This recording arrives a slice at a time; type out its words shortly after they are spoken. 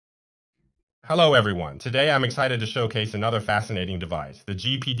Hello everyone, today I'm excited to showcase another fascinating device, the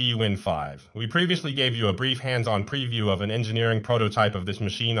GPD Win 5. We previously gave you a brief hands-on preview of an engineering prototype of this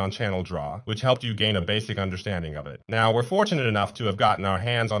machine on Channel Draw, which helped you gain a basic understanding of it. Now, we're fortunate enough to have gotten our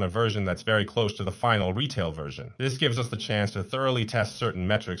hands on a version that's very close to the final retail version. This gives us the chance to thoroughly test certain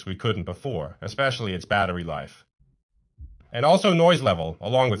metrics we couldn't before, especially its battery life. And also noise level,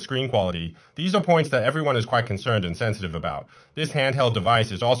 along with screen quality. These are points that everyone is quite concerned and sensitive about. This handheld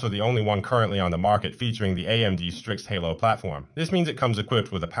device is also the only one currently on the market featuring the AMD Strix Halo platform. This means it comes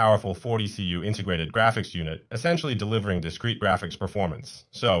equipped with a powerful 40 CU integrated graphics unit, essentially delivering discrete graphics performance.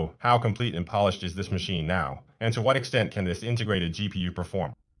 So, how complete and polished is this machine now? And to what extent can this integrated GPU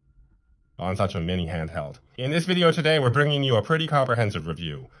perform on such a mini handheld? In this video today, we're bringing you a pretty comprehensive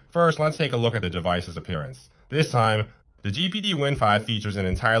review. First, let's take a look at the device's appearance. This time, the GPD Win 5 features an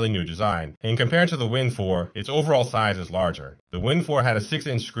entirely new design, and compared to the Win 4, its overall size is larger. The Win 4 had a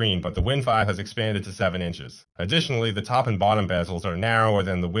 6-inch screen, but the Win 5 has expanded to 7 inches. Additionally, the top and bottom bezels are narrower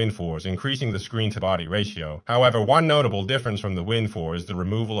than the Win 4's, increasing the screen-to-body ratio. However, one notable difference from the Win 4 is the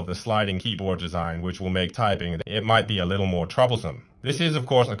removal of the sliding keyboard design, which will make typing it might be a little more troublesome. This is, of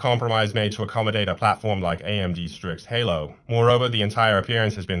course, a compromise made to accommodate a platform like AMD Strix Halo. Moreover, the entire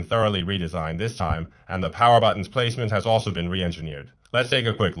appearance has been thoroughly redesigned this time, and the power button's placement has also been re-engineered. Let's take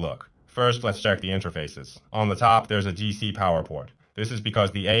a quick look. First, let's check the interfaces. On the top, there's a DC power port. This is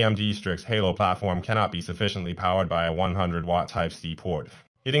because the AMD Strix Halo platform cannot be sufficiently powered by a 100-watt Type-C port.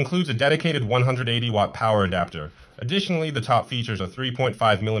 It includes a dedicated 180-watt power adapter. Additionally, the top features a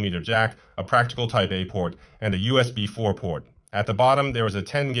 3.5mm jack, a practical Type-A port, and a USB 4 port. At the bottom, there is a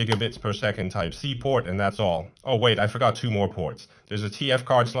 10 gigabits per second Type-C port, and that's all. Oh wait, I forgot two more ports. There's a TF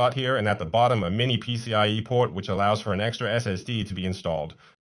card slot here, and at the bottom, a mini PCIe port, which allows for an extra SSD to be installed.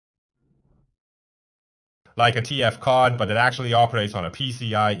 Like a TF card, but it actually operates on a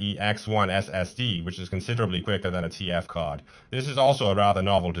PCIe X1 SSD, which is considerably quicker than a TF card. This is also a rather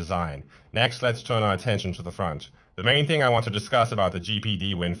novel design. Next, let's turn our attention to the front. The main thing I want to discuss about the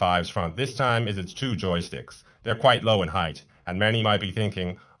GPD Win 5's front this time is its two joysticks. They're quite low in height, and many might be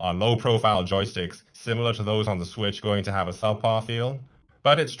thinking, are low-profile joysticks similar to those on the Switch going to have a subpar feel?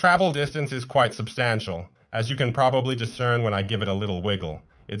 But its travel distance is quite substantial, as you can probably discern when I give it a little wiggle.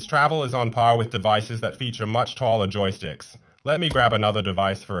 Its travel is on par with devices that feature much taller joysticks. Let me grab another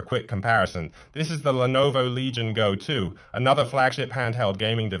device for a quick comparison. This is the Lenovo Legion Go 2, another flagship handheld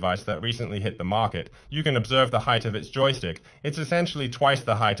gaming device that recently hit the market. You can observe the height of its joystick. It's essentially twice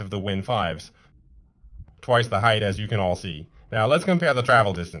the height of the Win 5's. Twice the height, as you can all see. Now let's compare the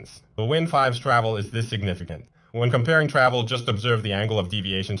travel distance. The Win 5's travel is this significant. When comparing travel, just observe the angle of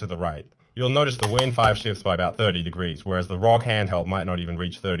deviation to the right. You'll notice the Win 5 shifts by about 30 degrees, whereas the ROG handheld might not even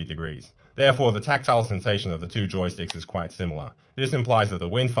reach 30 degrees. Therefore, the tactile sensation of the two joysticks is quite similar. This implies that the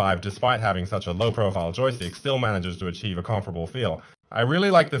Win 5, despite having such a low-profile joystick, still manages to achieve a comparable feel. I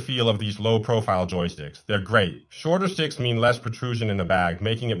really like the feel of these low-profile joysticks. They're great. Shorter sticks mean less protrusion in the bag,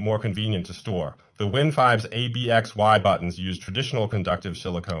 making it more convenient to store. The Win 5's ABXY buttons use traditional conductive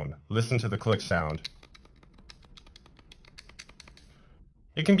silicone. Listen to the click sound.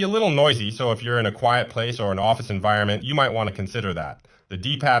 It can be a little noisy, so if you're in a quiet place or an office environment, you might want to consider that. The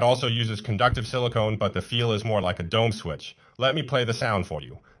D-pad also uses conductive silicone, but the feel is more like a dome switch. Let me play the sound for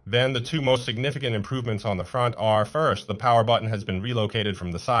you. Then the two most significant improvements on the front are, first, the power button has been relocated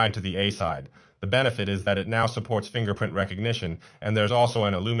from the side to the A side. The benefit is that it now supports fingerprint recognition, and there's also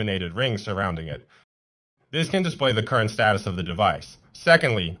an illuminated ring surrounding it. This can display the current status of the device.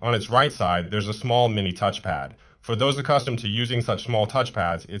 Secondly, on its right side, there's a small mini touchpad. For those accustomed to using such small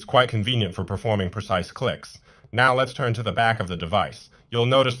touchpads, it's quite convenient for performing precise clicks. Now let's turn to the back of the device. You'll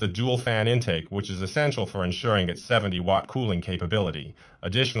notice the dual fan intake, which is essential for ensuring its 70-watt cooling capability.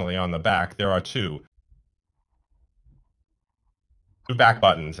 Additionally, on the back, there are two back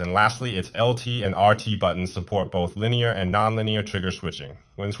buttons, and lastly, its LT and RT buttons support both linear and nonlinear trigger switching.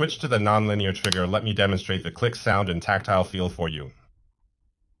 When switched to the nonlinear trigger, let me demonstrate the click sound and tactile feel for you.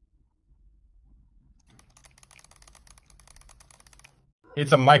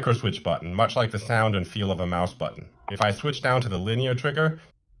 It's a micro-switch button, much like the sound and feel of a mouse button. If I switch down to the linear trigger,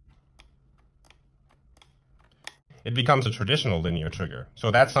 it becomes a traditional linear trigger. So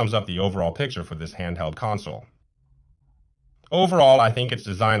that sums up the overall picture for this handheld console. Overall, I think its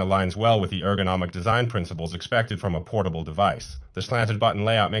design aligns well with the ergonomic design principles expected from a portable device. The slanted button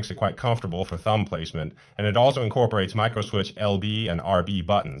layout makes it quite comfortable for thumb placement, and it also incorporates microswitch LB and RB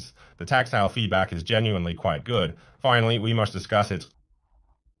buttons. The tactile feedback is genuinely quite good. Finally, we must discuss its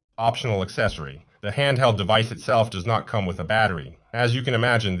optional accessory. The handheld device itself does not come with a battery. As you can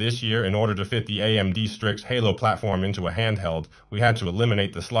imagine, this year, in order to fit the AMD Strix Halo platform into a handheld, we had to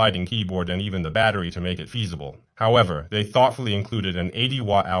eliminate the sliding keyboard and even the battery to make it feasible. However, they thoughtfully included an 80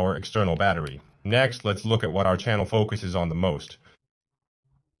 watt-hour external battery. Next, let's look at what our channel focuses on the most.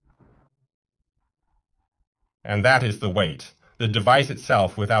 And that is the weight. The device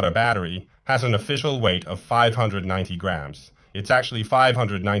itself, without a battery, has an official weight of 590 grams. It's actually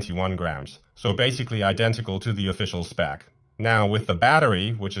 591 grams, so basically identical to the official spec. Now, with the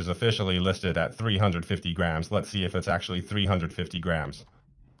battery, which is officially listed at 350 grams, let's see if it's actually 350 grams.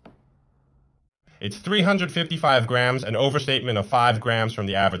 It's 355 grams, an overstatement of 5 grams from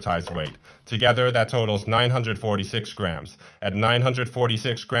the advertised weight. Together, that totals 946 grams. At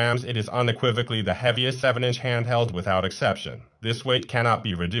 946 grams, it is unequivocally the heaviest 7-inch handheld without exception. This weight cannot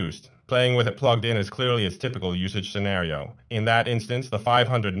be reduced. Playing with it plugged in is clearly its typical usage scenario. In that instance, the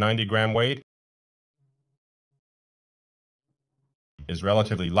 590-gram weight is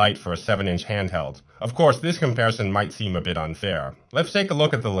relatively light for a 7-inch handheld. Of course, this comparison might seem a bit unfair. Let's take a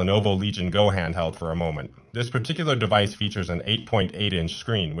look at the Lenovo Legion Go handheld for a moment. This particular device features an 8.8-inch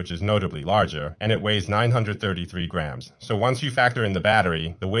screen, which is notably larger, and it weighs 933 grams. So once you factor in the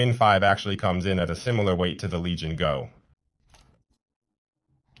battery, the Win 5 actually comes in at a similar weight to the Legion Go.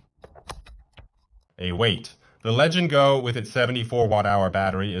 A weight. The Legend Go, with its 74 watt-hour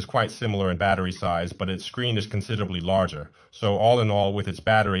battery, is quite similar in battery size, but its screen is considerably larger. So all in all, with its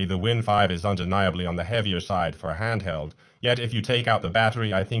battery, the Win 5 is undeniably on the heavier side for a handheld. Yet if you take out the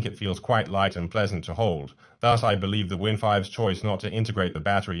battery, I think it feels quite light and pleasant to hold. Thus, I believe the Win 5's choice not to integrate the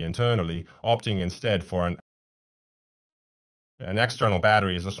battery internally, opting instead for an external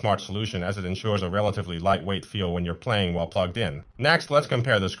battery, is a smart solution, as it ensures a relatively lightweight feel when you're playing while plugged in. Next, let's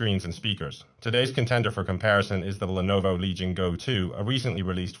compare the screens and speakers. Today's contender for comparison is the Lenovo Legion Go 2, a recently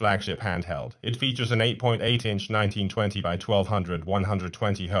released flagship handheld. It features an 8.8-inch 1920 by 1200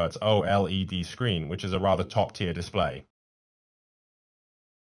 120Hz OLED screen, which is a rather top-tier display.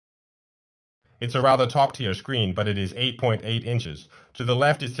 It's a rather top-tier screen, but it is 8.8 inches. To the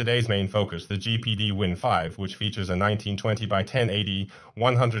left is today's main focus, the GPD Win 5, which features a 1920 by 1080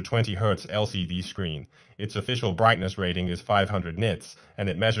 120Hz LCD screen. Its official brightness rating is 500 nits, and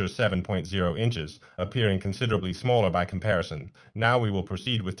it measures 7.0 inches, appearing considerably smaller by comparison. Now we will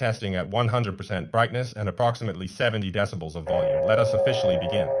proceed with testing at 100% brightness and approximately 70 decibels of volume. Let us officially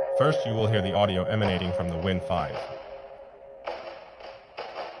begin. First, you will hear the audio emanating from the Win 5.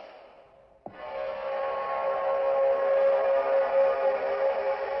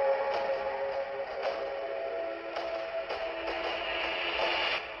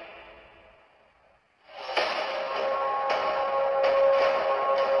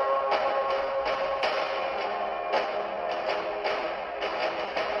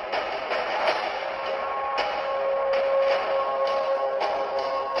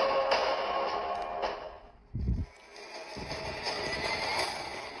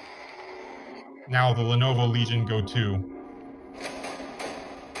 Now the Lenovo Legion Go 2.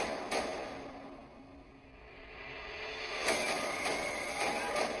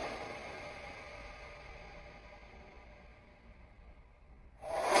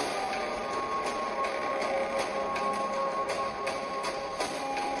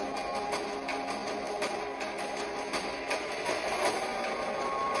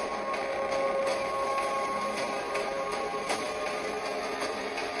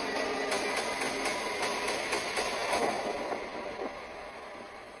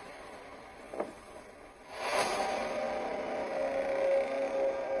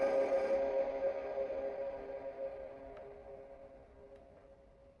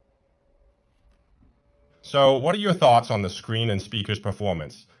 So, what are your thoughts on the screen and speakers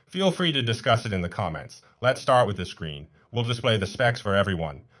performance? Feel free to discuss it in the comments. Let's start with the screen. We'll display the specs for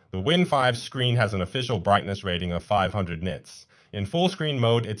everyone. The Win 5 screen has an official brightness rating of 500 nits. In full screen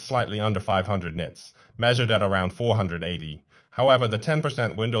mode, it's slightly under 500 nits, measured at around 480. However, the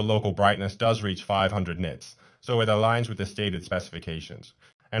 10% window local brightness does reach 500 nits, so it aligns with the stated specifications.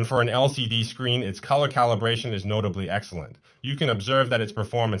 And for an LCD screen, its color calibration is notably excellent. You can observe that its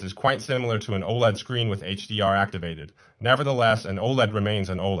performance is quite similar to an OLED screen with HDR activated. Nevertheless, an OLED remains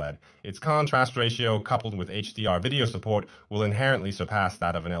an OLED. Its contrast ratio, coupled with HDR video support, will inherently surpass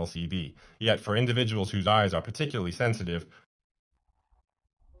that of an LCD. Yet for individuals whose eyes are particularly sensitive,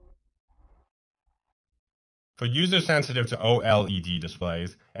 for users sensitive to OLED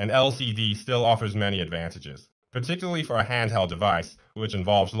displays, an LCD still offers many advantages. Particularly for a handheld device, which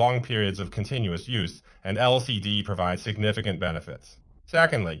involves long periods of continuous use, an LCD provides significant benefits.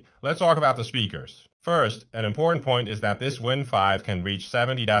 Secondly, let's talk about the speakers. First, an important point is that this Win 5 can reach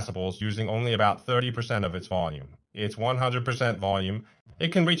 70 decibels using only about 30% of its volume. It's 100% volume.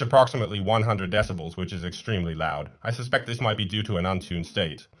 It can reach approximately 100 decibels, which is extremely loud. I suspect this might be due to an untuned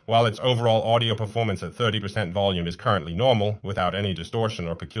state. While its overall audio performance at 30% volume is currently normal, without any distortion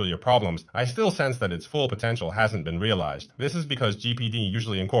or peculiar problems, I still sense that its full potential hasn't been realized. This is because GPD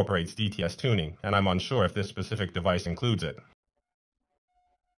usually incorporates DTS tuning, and I'm unsure if this specific device includes it.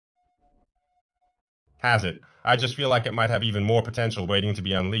 Has it? I just feel like it might have even more potential waiting to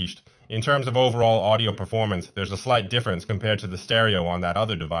be unleashed. In terms of overall audio performance, there's a slight difference compared to the stereo on that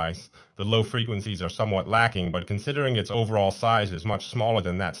other device. The low frequencies are somewhat lacking, but considering its overall size is much smaller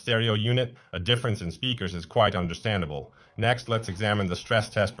than that stereo unit, a difference in speakers is quite understandable. Next, let's examine the stress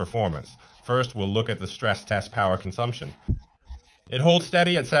test performance. First, we'll look at the stress test power consumption. It holds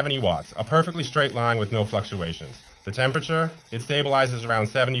steady at 70 watts, a perfectly straight line with no fluctuations. The temperature? It stabilizes around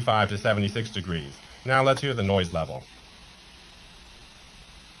 75 to 76 degrees. Now let's hear the noise level.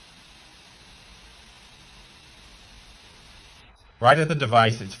 Right at the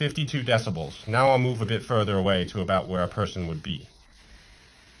device, it's 52 decibels. Now I'll move a bit further away to about where a person would be.